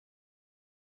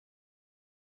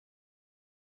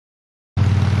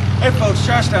Hey folks,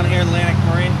 Josh down here in Atlantic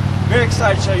Marine. Very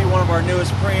excited to show you one of our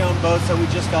newest pre-owned boats that we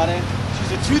just got in.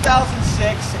 She's a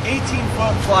 2006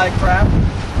 18-foot fly craft.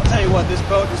 I'll tell you what, this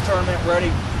boat is tournament ready.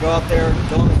 Go out there,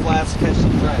 go on the flats, catch some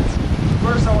threads.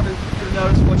 First, I want you to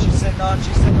notice what she's sitting on.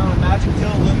 She's sitting on a Magic Hill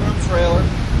aluminum trailer.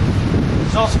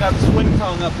 She's also got the swing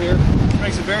tongue up here, which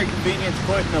makes it very convenient to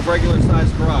put in a regular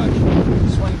sized garage.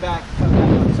 Swing back, cut back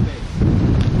on space.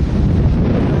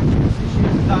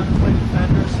 Diamond plated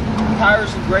fenders,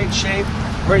 tires in great shape,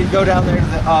 ready to go down there to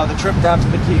the trip down to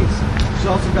the Keys. She's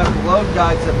also got the load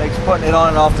guides that makes putting it on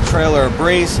and off the trailer a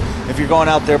breeze if you're going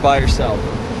out there by yourself.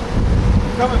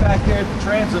 Coming back here at the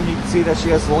transom, you can see that she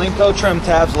has the Linko trim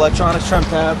tabs, electronic trim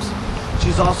tabs.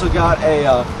 She's also got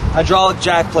a hydraulic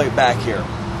jack plate back here.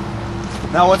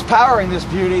 Now what's powering this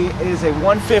beauty is a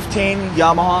 115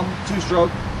 Yamaha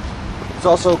 2-stroke. It's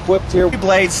also equipped here with a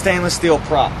blade stainless steel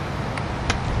prop.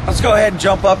 Let's go ahead and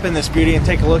jump up in this beauty and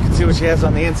take a look and see what she has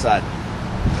on the inside.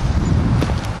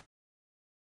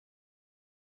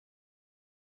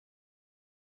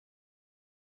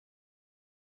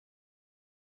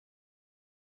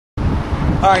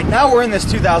 Alright, now we're in this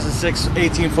 2006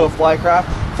 18-foot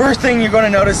flycraft. First thing you're going to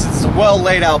notice is it's a well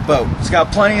laid out boat. It's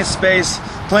got plenty of space,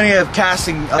 plenty of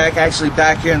casting deck actually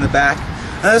back here in the back.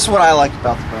 Now this is what I like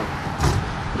about the boat.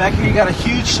 Back here you got a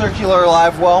huge circular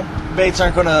live well. Baits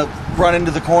aren't going to run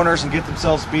into the corners and get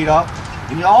themselves beat up.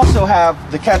 And you also have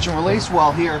the catch and release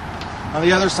well here on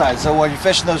the other side. So when you're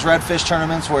fishing those redfish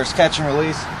tournaments where it's catch and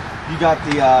release, you got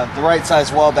the right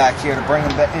size well back here to bring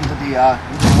them into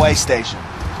the weigh station.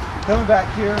 Coming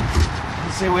back here,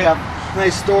 you see we have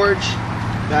nice storage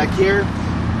back here.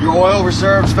 Your oil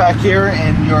reserves back here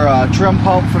and your trim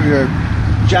pump for your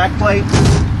jack plate.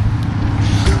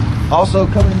 Also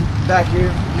coming back here,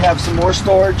 you have some more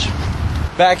storage.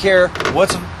 Back here,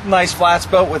 what's a nice flats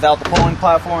boat without the pulling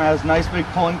platform? It has a nice big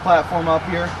pulling platform up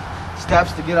here,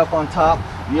 steps to get up on top.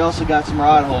 You also got some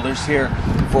rod holders here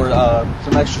for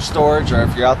some extra storage, or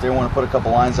if you're out there and want to put a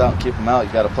couple lines out and keep them out,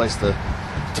 you got a place to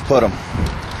put them.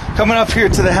 Coming up here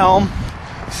to the helm,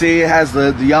 see it has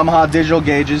the Yamaha digital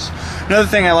gauges. Another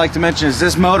thing I like to mention is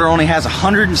this motor only has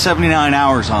 179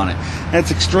 hours on it.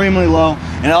 That's extremely low,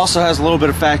 and it also has a little bit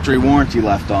of factory warranty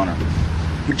left on her.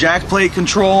 Your jack plate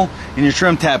control and your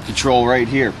trim tab control right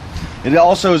here. It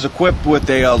also is equipped with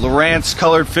a Lowrance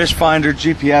colored fish finder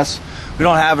GPS. We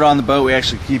don't have it on the boat, we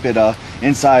actually keep it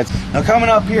inside. Now coming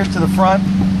up here to the front,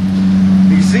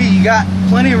 you can see you got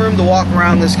plenty of room to walk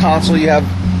around this console. You have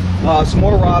some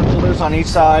more rod holders on each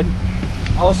side.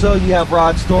 Also you have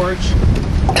rod storage.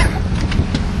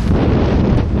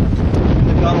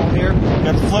 The gunnel here, you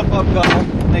got the flip up gunnel,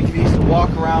 make it easy to walk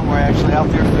around. We're actually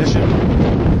out there fishing.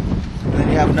 And then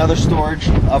you have another storage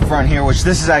up front here, which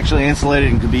this is actually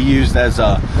insulated and can be used as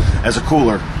a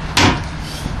cooler.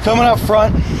 Coming up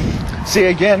front, see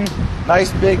again,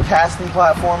 nice big casting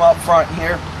platform up front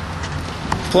here.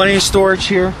 Plenty of storage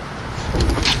here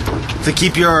to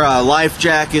keep your life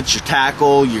jackets, your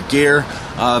tackle, your gear,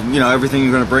 everything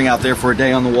you're going to bring out there for a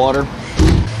day on the water.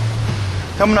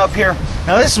 Coming up here,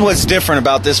 now this is what's different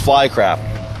about this flycraft,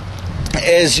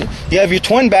 is you have your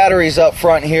twin batteries up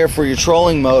front here for your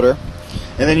trolling motor.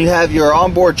 And then you have your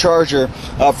onboard charger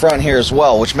up front here as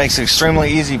well, which makes it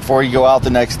extremely easy before you go out the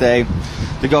next day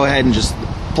to go ahead and just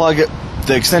plug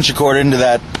the extension cord into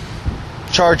that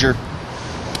charger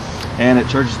and it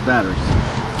charges the batteries.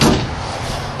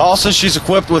 Also, she's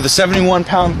equipped with a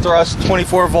 71-pound thrust,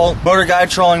 24-volt motor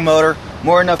guide trolling motor,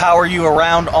 more enough to power you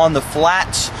around on the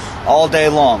flats all day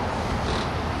long.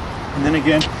 And then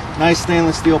again, nice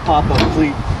stainless steel pop-up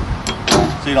cleat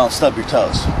so you don't stub your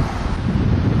toes.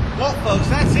 Well, folks,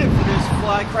 that's it for this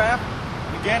flycraft.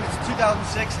 Again, it's a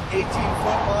 2006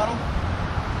 18-foot model.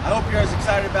 I hope you're as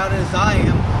excited about it as I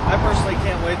am. I personally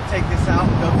can't wait to take this out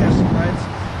and go catch some threads.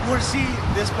 If you want to see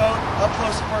this boat up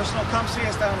close and personal, come see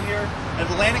us down here at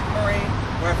Atlantic Marine.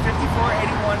 We're at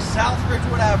 5481 South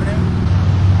Ridgewood Avenue.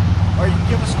 Or you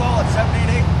can give us a call at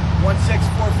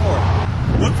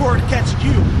 788-1644. Look forward to catching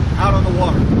you out on the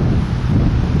water.